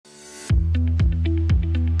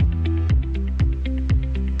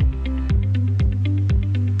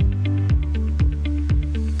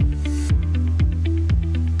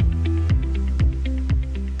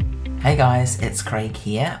Hey guys, it's Craig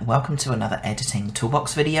here. Welcome to another editing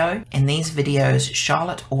toolbox video. In these videos,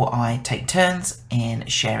 Charlotte or I take turns in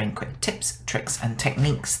sharing quick tips, tricks and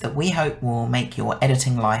techniques that we hope will make your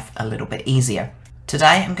editing life a little bit easier.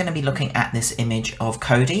 Today I'm going to be looking at this image of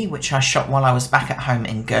Cody, which I shot while I was back at home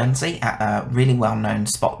in Guernsey at a really well-known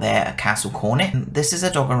spot there at Castle Cornet. This is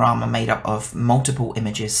a dogorama made up of multiple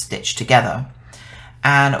images stitched together.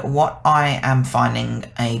 And what I am finding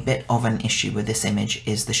a bit of an issue with this image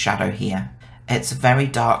is the shadow here. It's a very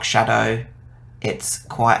dark shadow, it's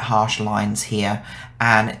quite harsh lines here,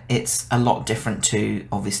 and it's a lot different to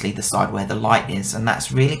obviously the side where the light is, and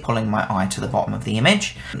that's really pulling my eye to the bottom of the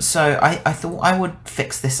image. So I thought I would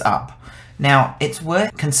fix this up. Now it's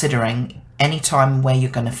worth considering any time where you're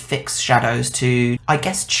going to fix shadows to, I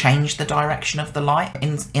guess, change the direction of the light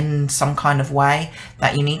in some kind of way,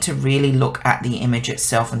 that you need to really look at the image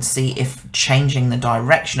itself and see if changing the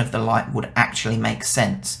direction of the light would actually make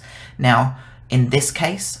sense. Now, in this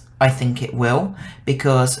case, I think it will,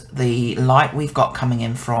 because the light we've got coming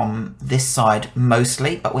in from this side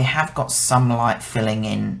mostly, but we have got some light filling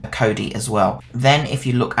in Cody as well. Then if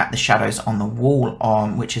you look at the shadows on the wall,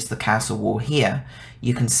 which is the castle wall here,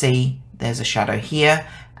 you can see there's a shadow here,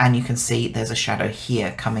 and you can see there's a shadow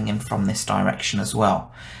here coming in from this direction as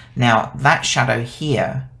well. Now that shadow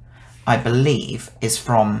here, I believe, is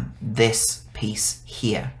from this piece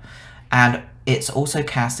here, and it's also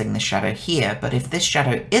casting the shadow here, but if this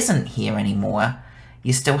shadow isn't here anymore,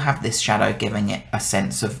 you still have this shadow giving it a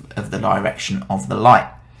sense of the direction of the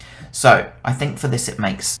light. So I think for this it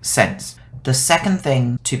makes sense. The second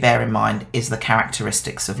thing to bear in mind is the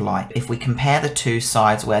characteristics of light. If we compare the two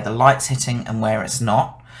sides where the light's hitting and where it's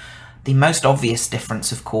not, the most obvious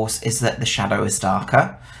difference, of course, is that the shadow is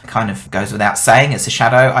darker. It kind of goes without saying, it's a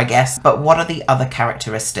shadow, I guess. But what are the other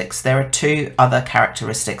characteristics? There are two other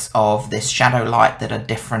characteristics of this shadow light that are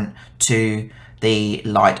different to the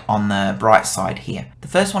light on the bright side here. The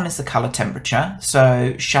first one is the color temperature.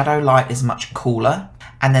 So shadow light is much cooler.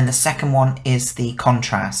 And then the second one is the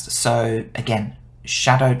contrast. So again,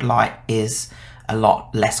 shadowed light is a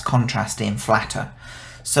lot less contrasty and flatter.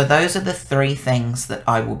 So those are the three things that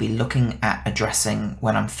I will be looking at addressing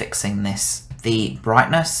when I'm fixing this: the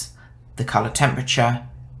brightness, the color temperature,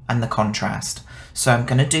 and the contrast. So I'm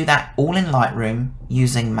going to do that all in Lightroom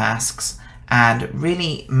using masks, and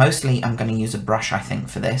really mostly I'm going to use a brush, I think,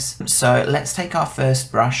 for this. So let's take our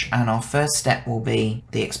first brush, and our first step will be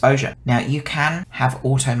the exposure. Now you can have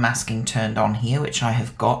auto masking turned on here, which I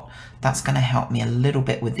have got. That's going to help me a little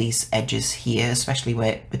bit with these edges here, especially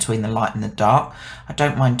where between the light and the dark. I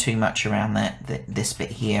don't mind too much around this bit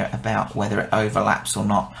here about whether it overlaps or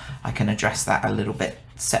not. I can address that a little bit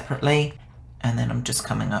separately. And then I'm just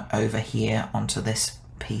coming up over here onto this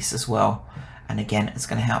piece as well. And again, it's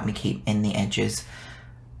going to help me keep in the edges.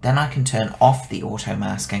 Then I can turn off the auto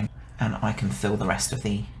masking and I can fill the rest of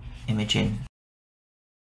the image in.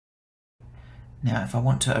 Now if I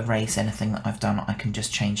want to erase anything that I've done, I can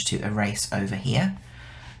just change to erase over here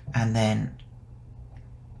and then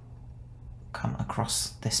come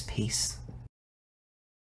across this piece.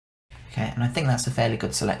 Okay, and I think that's a fairly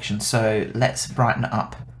good selection. So let's brighten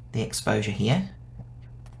up the exposure here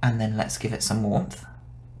and then let's give it some warmth.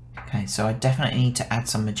 Okay, so I definitely need to add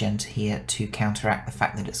some magenta here to counteract the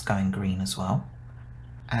fact that it's going green as well.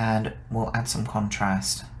 And we'll add some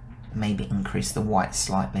contrast, maybe increase the white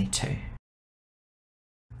slightly too.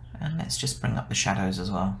 And let's just bring up the shadows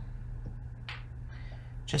as well.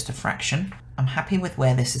 Just a fraction. I'm happy with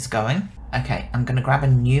where this is going. Okay, I'm going to grab a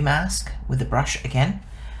new mask with the brush again.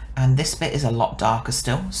 And this bit is a lot darker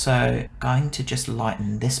still, so going to just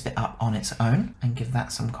lighten this bit up on its own and give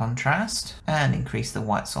that some contrast and increase the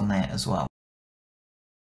whites on there as well.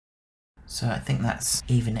 So I think that's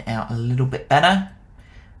even it out a little bit better.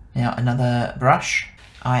 Now another brush.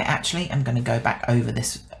 I actually am going to go back over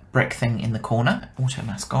this brick thing in the corner. Auto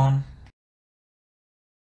mask on.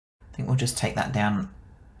 I think we'll just take that down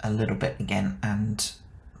a little bit again and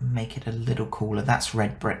make it a little cooler. That's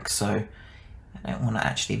red brick, so I don't want to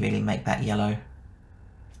actually really make that yellow.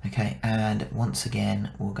 Okay, and once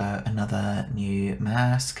again we'll go another new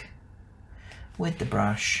mask with the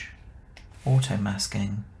brush, auto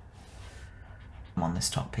masking. I'm on this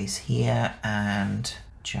top piece here and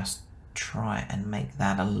just try and make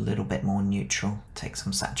that a little bit more neutral. Take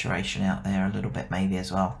some saturation out there a little bit maybe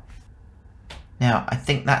as well. Now I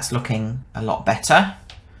think that's looking a lot better.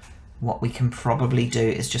 What we can probably do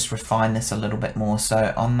is just refine this a little bit more.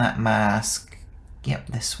 So on that mask, yep,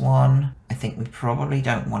 this one, I think we probably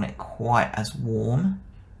don't want it quite as warm.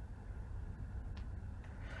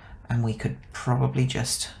 And we could probably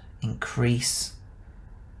just increase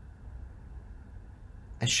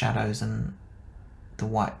the shadows and the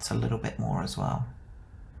whites a little bit more as well.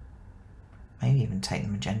 Maybe even take the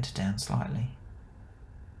magenta down slightly.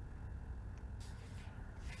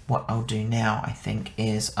 What I'll do now, I think,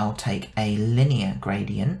 is I'll take a linear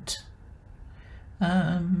gradient.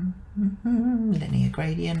 Linear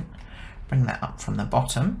gradient. Bring that up from the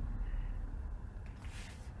bottom.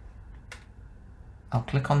 I'll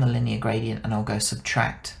click on the linear gradient and I'll go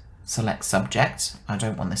subtract, select subject. I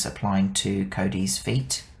don't want this applying to Cody's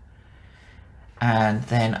feet. And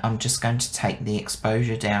then I'm just going to take the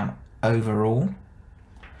exposure down overall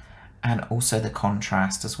and also the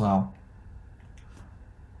contrast as well.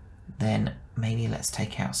 Then maybe let's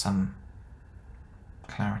take out some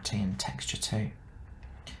clarity and texture too.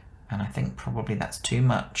 And I think probably that's too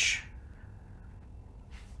much.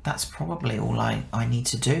 That's probably all I need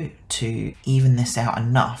to do to even this out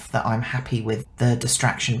enough that I'm happy with the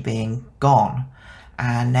distraction being gone.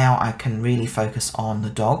 And now I can really focus on the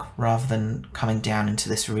dog rather than coming down into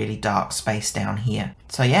this really dark space down here.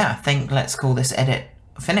 So yeah, I think let's call this edit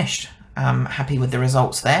finished. I'm happy with the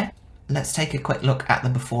results there. Let's take a quick look at the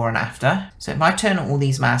before and after. So if I turn all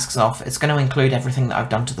these masks off, it's going to include everything that I've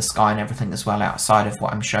done to the sky and everything as well outside of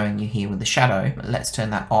what I'm showing you here with the shadow. But let's turn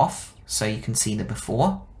that off so you can see the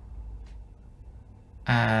before.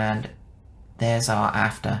 And there's our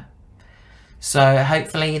after. So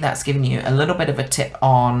hopefully that's given you a little bit of a tip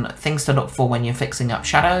on things to look for when you're fixing up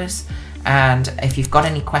shadows. And if you've got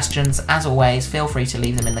any questions, as always, feel free to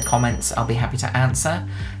leave them in the comments. I'll be happy to answer.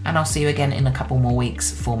 And I'll see you again in a couple more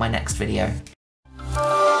weeks for my next video.